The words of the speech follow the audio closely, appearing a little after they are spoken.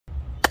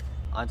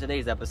On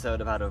today's episode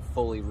of how to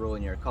fully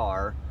ruin your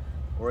car,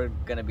 we're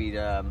gonna be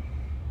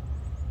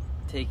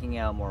taking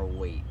out more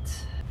weight.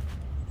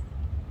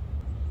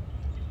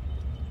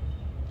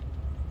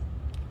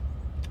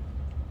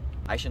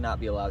 I should not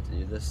be allowed to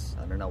do this.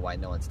 I don't know why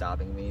no one's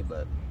stopping me,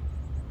 but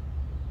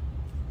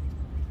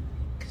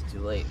it's too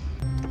late.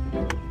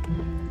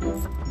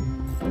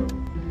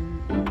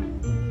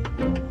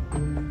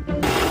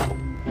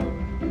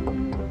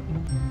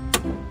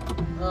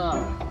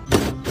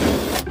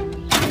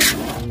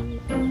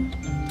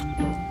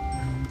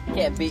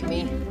 Can't beat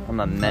me. I'm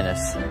a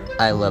menace.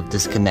 I love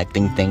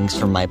disconnecting things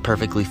from my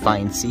perfectly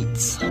fine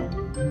seats.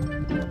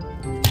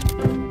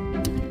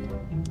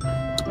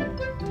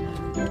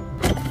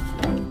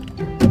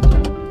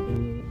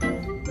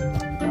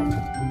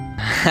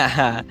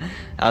 That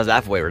was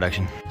half weight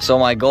reduction. So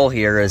my goal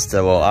here is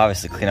to, well,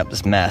 obviously clean up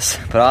this mess,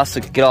 but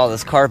also get all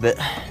this carpet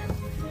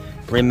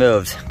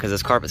removed because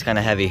this carpet's kind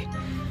of heavy.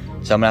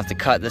 So I'm gonna have to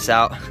cut this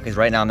out because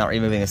right now I'm not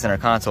removing the center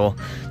console.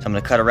 So I'm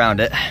gonna cut around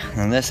it.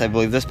 And this, I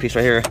believe this piece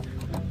right here,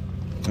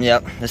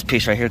 yep, this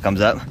piece right here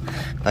comes up.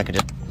 If I could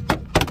just,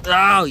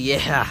 oh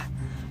yeah.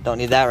 Don't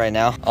need that right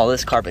now. All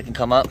this carpet can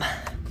come up.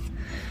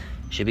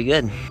 Should be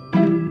good.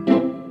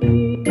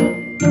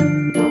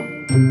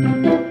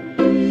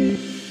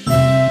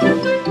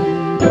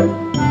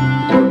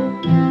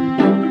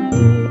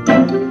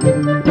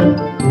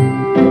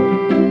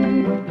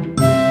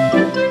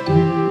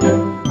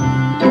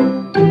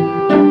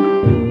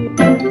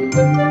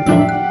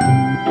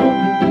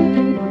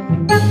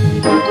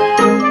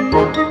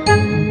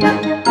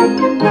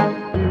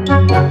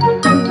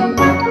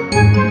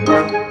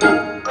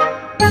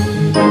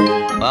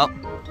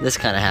 This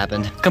kind of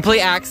happened.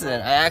 Complete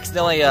accident. I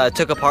accidentally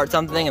took apart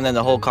something and then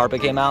the whole carpet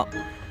came out.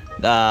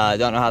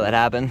 Don't know how that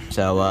happened.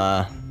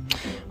 So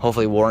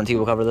hopefully warranty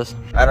will cover this.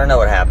 I don't know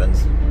what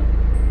happens.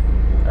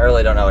 I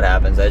really don't know what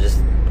happens.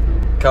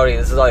 Cody,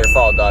 this is all your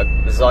fault, dog.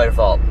 This is all your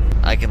fault.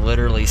 I can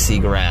literally see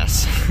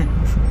grass.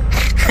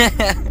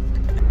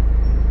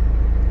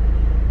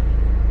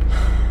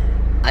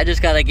 I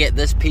just gotta get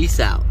this piece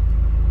out.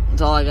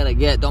 That's all I gotta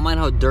get. Don't mind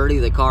how dirty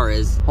the car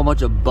is. A whole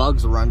bunch of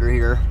bugs were under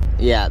here.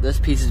 Yeah, this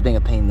piece is being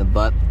a pain in the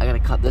butt. I gotta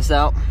cut this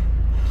out.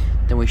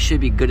 Then we should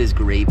be good as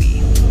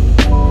gravy.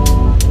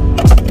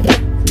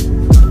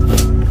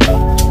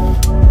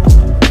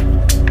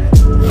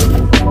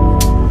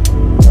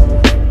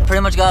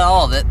 Pretty much got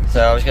all of it.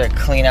 So I just gotta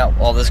clean out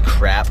all this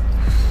crap.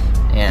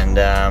 And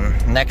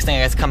next thing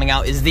that's coming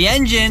out is the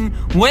engine.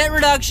 Weight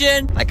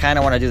reduction. I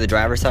kinda wanna do the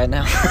driver's side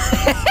now.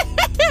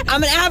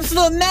 I'm an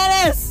absolute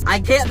menace! I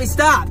can't be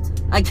stopped.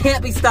 I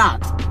can't be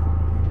stopped.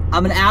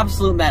 I'm an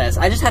absolute menace.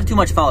 I just have too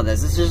much fun with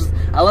this. It's just,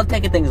 I love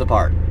taking things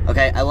apart,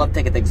 okay? I love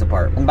taking things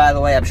apart. And by the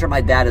way, I'm sure my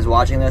dad is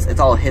watching this.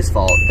 It's all his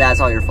fault. That's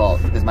all your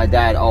fault. Because my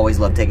dad always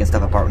loved taking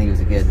stuff apart when he was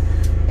a kid.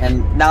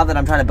 And now that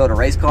I'm trying to build a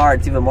race car,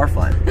 it's even more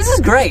fun. This is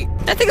great.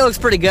 I think it looks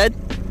pretty good.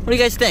 What do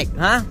you guys think,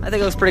 huh? I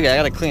think it looks pretty good. I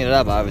gotta clean it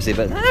up, obviously,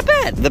 but not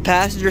bad. The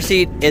passenger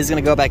seat is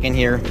gonna go back in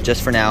here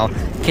just for now.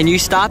 Can you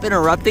stop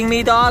interrupting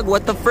me, dog?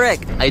 What the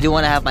frick? I do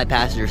wanna have my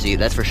passenger seat,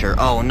 that's for sure.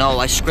 Oh no,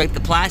 I scraped the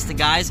plastic,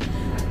 guys.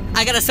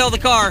 I gotta sell the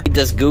car.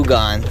 Just goo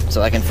gone,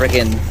 so I can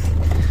frickin',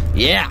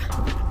 yeah,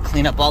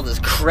 clean up all this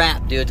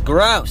crap, dude. It's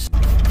gross.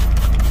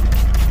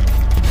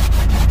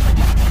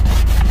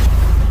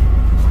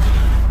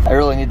 I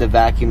really need to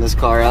vacuum this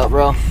car out,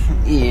 bro.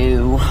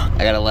 Ew. I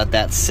gotta let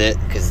that sit,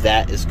 because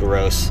that is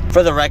gross.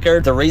 For the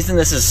record, the reason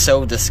this is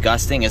so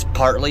disgusting is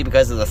partly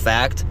because of the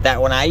fact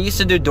that when I used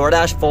to do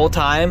DoorDash full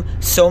time,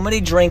 so many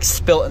drinks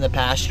spilt in the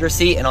passenger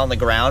seat and on the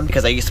ground,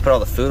 because I used to put all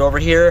the food over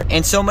here,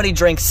 and so many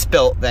drinks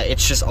spilt that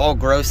it's just all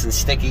gross and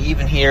sticky,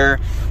 even here.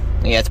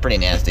 Yeah, it's pretty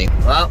nasty.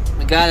 Well,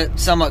 we got it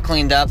somewhat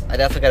cleaned up. I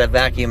definitely gotta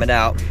vacuum it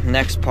out.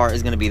 Next part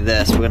is gonna be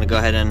this. We're gonna go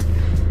ahead and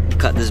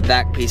cut this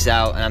back piece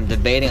out, and I'm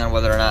debating on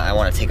whether or not I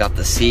want to take off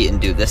the seat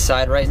and do this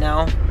side right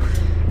now.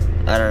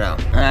 I don't know.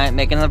 All right,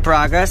 making some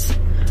progress.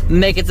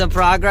 Making some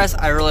progress.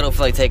 I really don't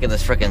feel like taking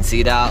this freaking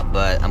seat out,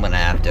 but I'm gonna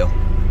have to.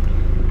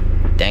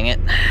 Dang it.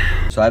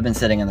 So I've been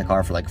sitting in the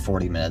car for like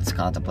 40 minutes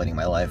contemplating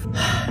my life.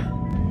 I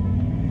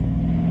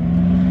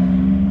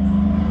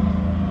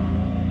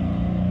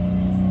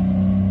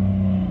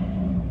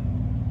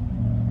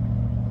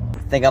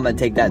think I'm gonna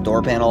take that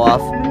door panel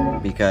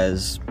off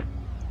because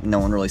no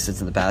one really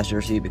sits in the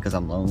passenger seat because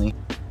I'm lonely.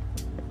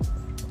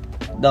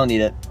 Don't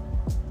need it.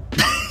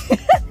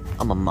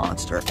 I'm a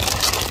monster.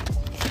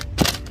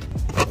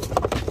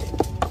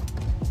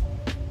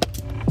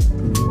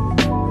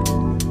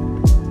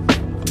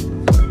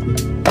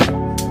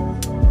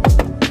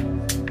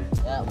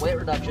 Yeah, weight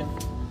reduction.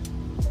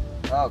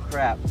 Oh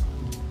crap.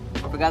 I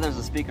forgot there's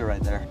a speaker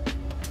right there.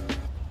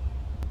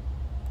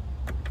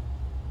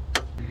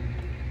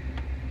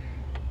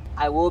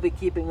 I will be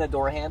keeping the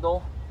door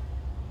handle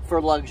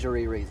for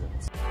luxury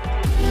reasons.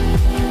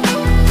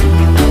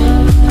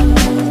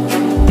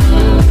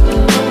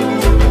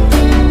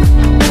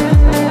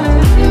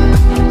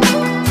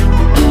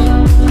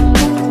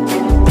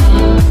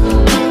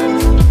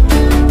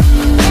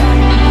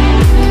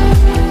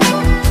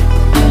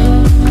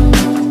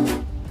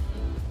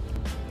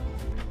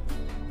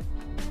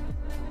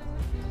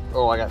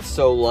 Oh, I got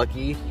so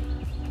lucky.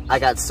 I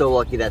got so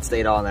lucky that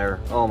stayed on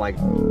there. Oh my.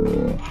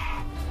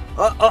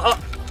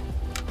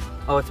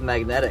 Oh, it's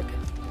magnetic.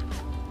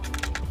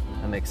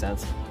 That makes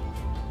sense.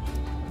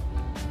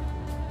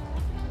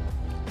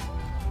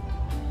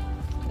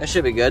 That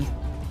should be good.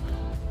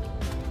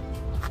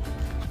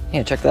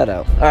 Yeah, check that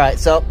out. All right,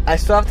 so I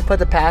still have to put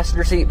the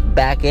passenger seat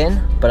back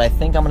in, but I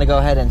think I'm gonna go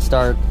ahead and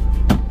start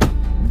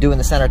doing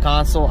the center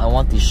console. I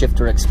want the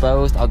shifter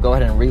exposed. I'll go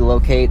ahead and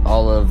relocate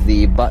all of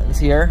the buttons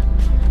here,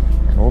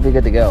 and we'll be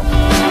good to go.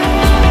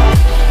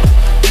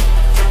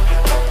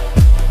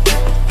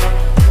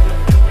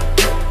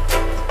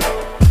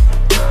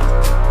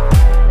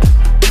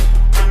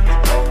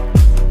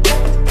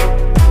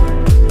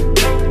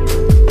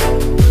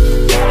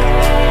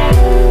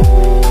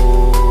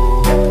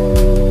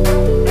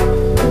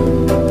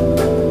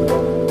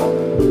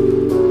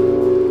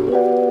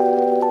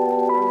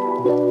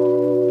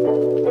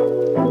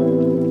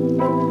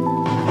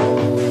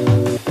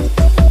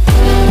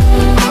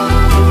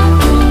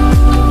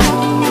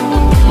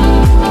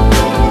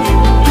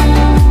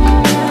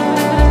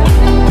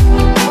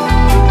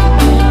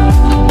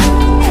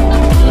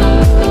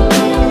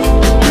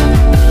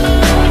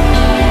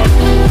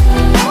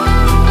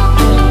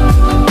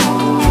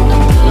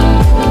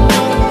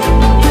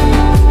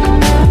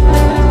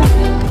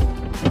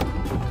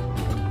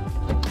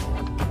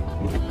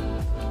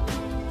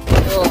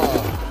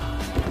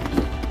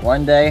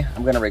 One day,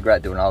 I'm gonna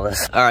regret doing all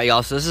this. All right,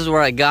 y'all, so this is where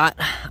I got.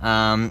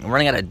 I'm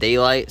running out of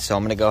daylight, so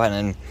I'm gonna go ahead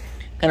and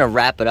kind of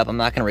wrap it up. I'm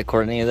not gonna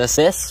record any of this.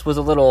 This was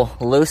a little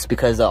loose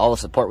because all the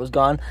support was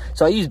gone.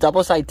 So I used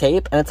double-side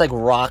tape, and it's like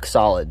rock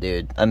solid,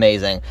 dude.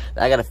 Amazing.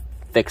 I gotta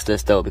fix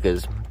this though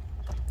because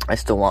I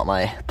still want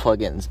my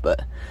plugins,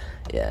 but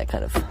yeah,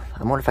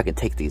 I wonder if I could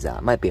take these out.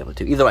 I might be able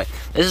to. Either way,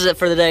 this is it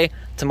for the day.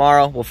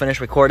 Tomorrow, we'll finish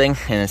recording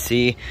and should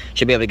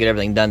be able to get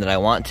everything done that I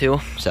want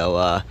to. So,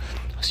 I'll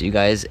see you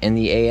guys in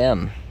the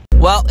AM.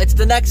 Well, it's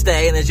the next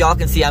day, and as y'all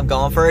can see, I'm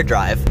going for a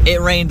drive. It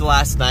rained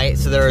last night,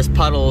 so there was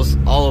puddles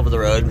all over the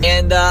road.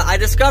 And I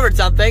discovered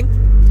something.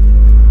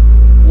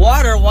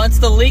 Water wants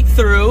to leak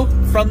through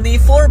from the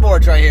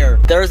floorboards right here.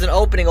 There's an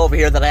opening over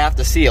here that I have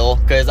to seal,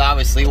 because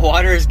obviously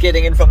water is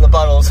getting in from the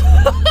puddles.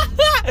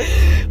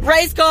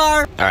 Race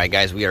car! Alright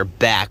guys, we are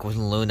back with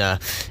Luna,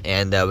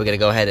 and we're gonna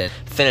go ahead and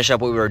finish up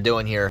what we were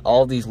doing here.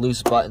 All these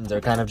loose buttons are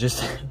kind of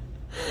just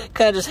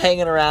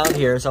hanging around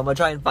here, so I'm gonna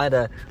try and find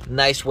a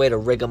nice way to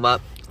rig them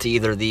up to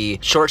either the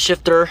short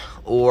shifter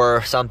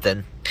or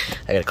something.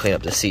 I gotta clean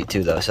up the seat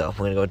too though, so I'm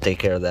gonna go take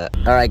care of that.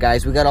 All right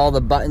guys, we got all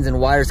the buttons and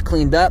wires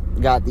cleaned up.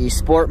 Got the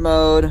sport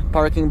mode,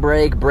 parking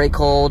brake, brake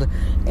hold,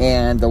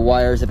 and the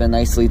wires have been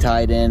nicely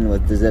tied in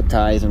with the zip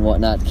ties and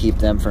whatnot to keep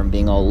them from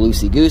being all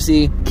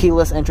loosey-goosey.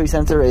 Keyless entry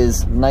sensor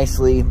is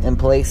nicely in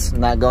place,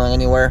 not going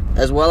anywhere,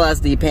 as well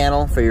as the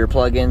panel for your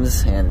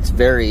plugins, and it's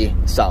very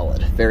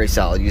solid, very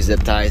solid. Use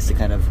zip ties to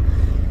kind of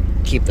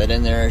keep that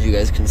in there, as you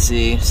guys can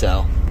see,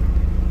 so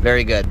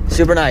very good.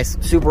 Super nice,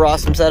 super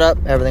awesome setup.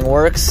 Everything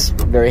works,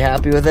 very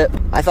happy with it.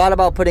 I thought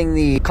about putting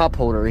the cup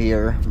holder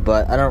here,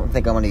 but I don't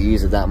think I'm gonna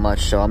use it that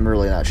much, so I'm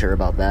really not sure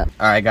about that.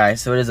 All right guys,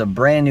 so it is a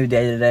brand new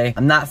day today.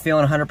 I'm not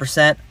feeling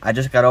 100%. I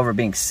just got over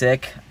being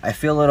sick. I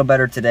feel a little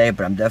better today,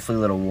 but I'm definitely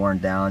a little worn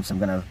down, so I'm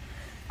gonna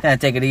kind of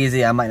take it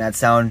easy. I might not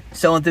sound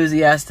so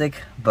enthusiastic,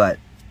 but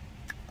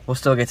we'll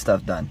still get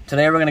stuff done.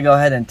 Today we're gonna go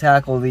ahead and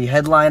tackle the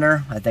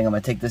headliner. I think I'm gonna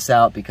take this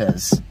out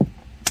because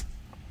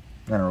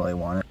I don't really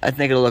want it. I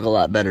think it'll look a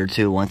lot better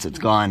too once it's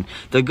gone.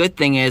 The good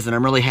thing is, and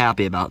I'm really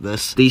happy about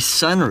this, the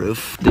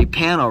sunroof, the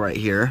panel right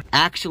here,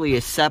 actually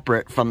is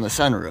separate from the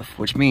sunroof,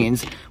 which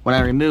means when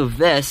I remove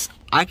this,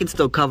 I can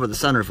still cover the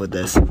sunroof with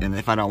this, and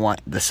if I don't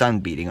want the sun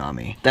beating on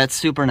me. That's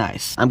super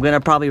nice. I'm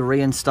gonna probably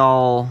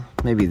reinstall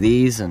maybe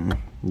these and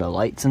the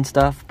lights and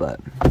stuff, but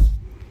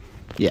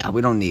yeah,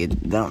 we don't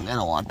need, I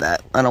don't want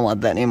that. I don't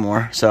want that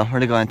anymore. So we're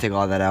gonna go ahead and take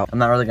all that out. I'm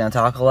not really gonna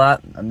talk a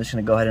lot. I'm just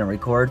gonna go ahead and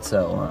record,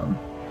 so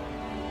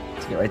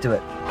let's get right to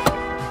it.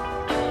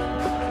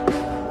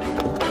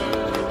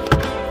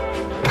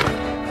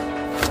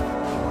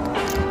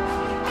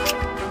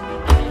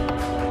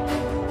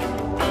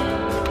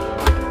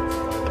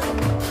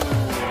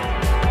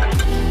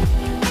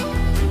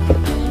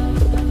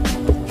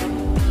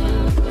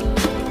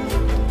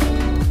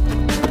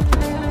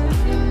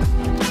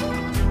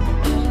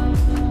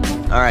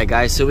 All right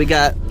guys, so we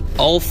got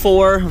all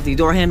 4 of the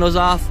door handles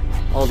off,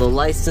 all the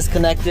lights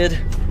disconnected,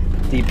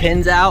 the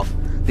pins out.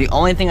 The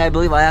only thing I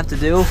believe I have to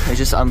do is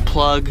just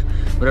unplug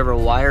whatever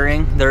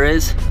wiring there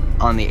is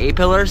on the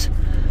A-pillars,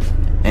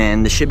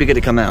 and this should be good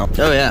to come out.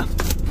 Oh yeah.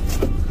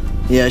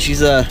 Yeah, she's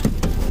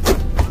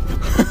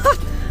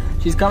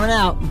she's coming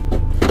out.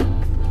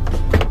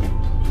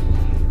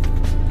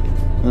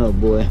 Oh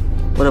boy.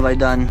 What have I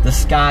done? The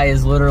sky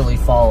is literally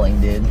falling,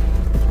 dude.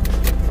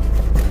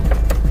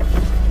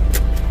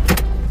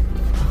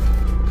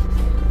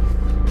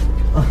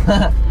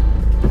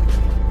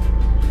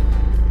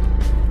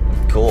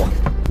 Cool.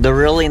 The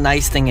really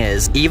nice thing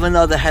is, even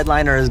though the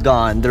headliner is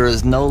gone, there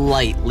is no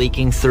light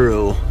leaking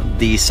through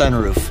the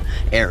sunroof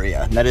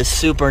area. That is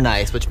super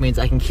nice, which means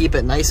I can keep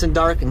it nice and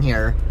dark in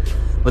here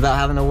without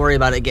having to worry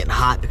about it getting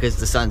hot because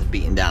the sun's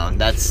beating down.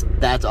 That's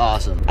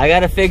awesome. I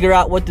gotta figure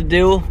out what to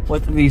do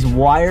with these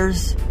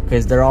wires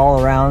because they're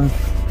all around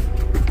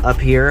up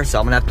here, so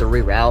I'm gonna have to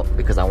reroute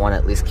because I want to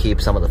at least keep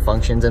some of the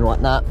functions and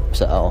whatnot.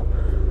 So,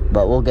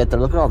 but we'll get there.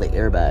 Look at all the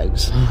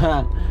airbags.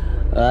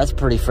 That's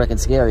pretty freaking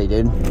scary,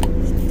 dude.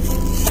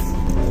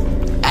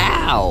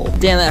 Ow!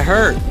 Damn, that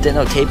hurt. Didn't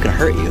know tape can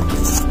hurt you.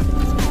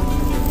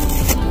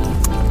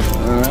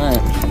 All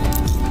right,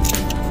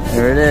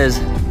 there it is.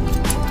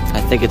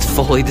 I think it's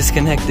fully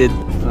disconnected.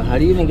 How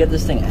do you even get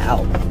this thing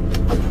out?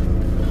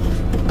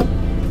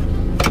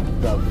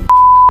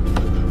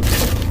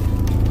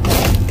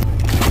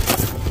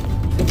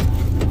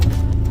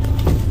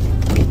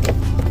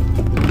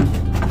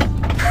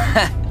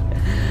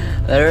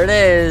 There it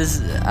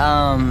is.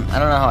 I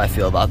don't know how I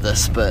feel about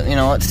this, but you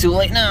know, it's too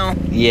late now.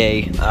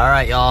 Yay. All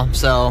right, y'all.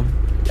 So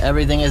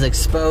everything is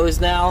exposed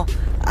now.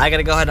 I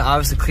gotta go ahead and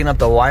obviously clean up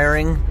the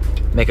wiring,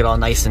 make it all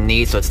nice and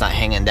neat so it's not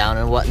hanging down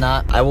and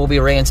whatnot. I will be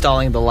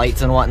reinstalling the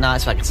lights and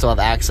whatnot so I can still have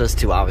access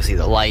to obviously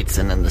the lights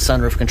and then the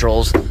sunroof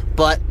controls.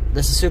 But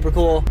this is super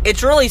cool.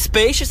 It's really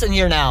spacious in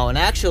here now, and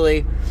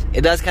actually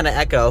it does kind of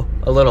echo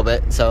a little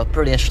bit, so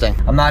pretty interesting.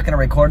 I'm not gonna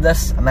record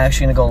this. I'm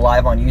actually gonna go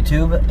live on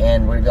YouTube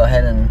and we're gonna go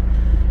ahead and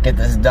get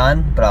this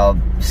done, but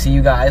I'll see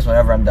you guys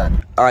whenever I'm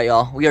done. All right,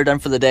 y'all, we are done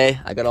for the day.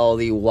 I got all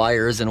the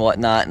wires and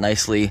whatnot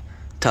nicely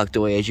tucked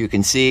away, as you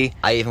can see.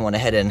 I even went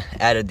ahead and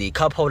added the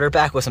cup holder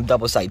back with some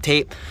double-side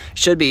tape.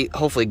 Should be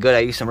hopefully good. I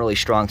used some really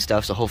strong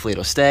stuff, so hopefully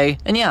it'll stay.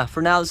 And yeah,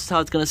 for now, this is how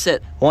it's gonna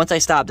sit. Once I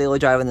stop daily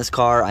driving this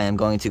car, I am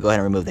going to go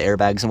ahead and remove the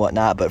airbags and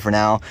whatnot, but for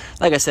now,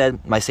 like I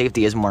said, my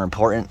safety is more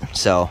important,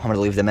 so I'm gonna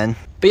leave them in.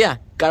 But yeah,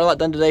 got a lot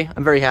done today.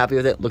 I'm very happy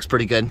with it. Looks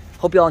pretty good.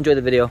 Hope y'all enjoyed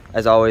the video,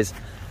 as always.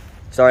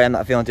 Sorry, I'm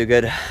not feeling too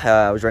good.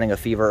 I was running a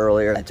fever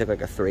earlier. I took like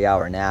a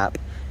 3-hour nap.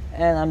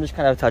 And I'm just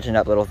kind of touching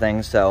up little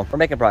things. So we're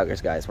making progress,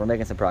 guys. We're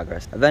making some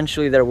progress.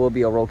 Eventually, there will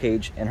be a roll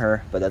cage in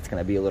her, but that's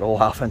going to be a little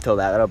while until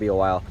that. That'll be a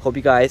while. Hope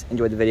you guys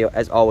enjoyed the video.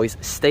 As always,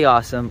 stay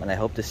awesome, and I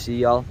hope to see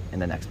y'all in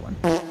the next one.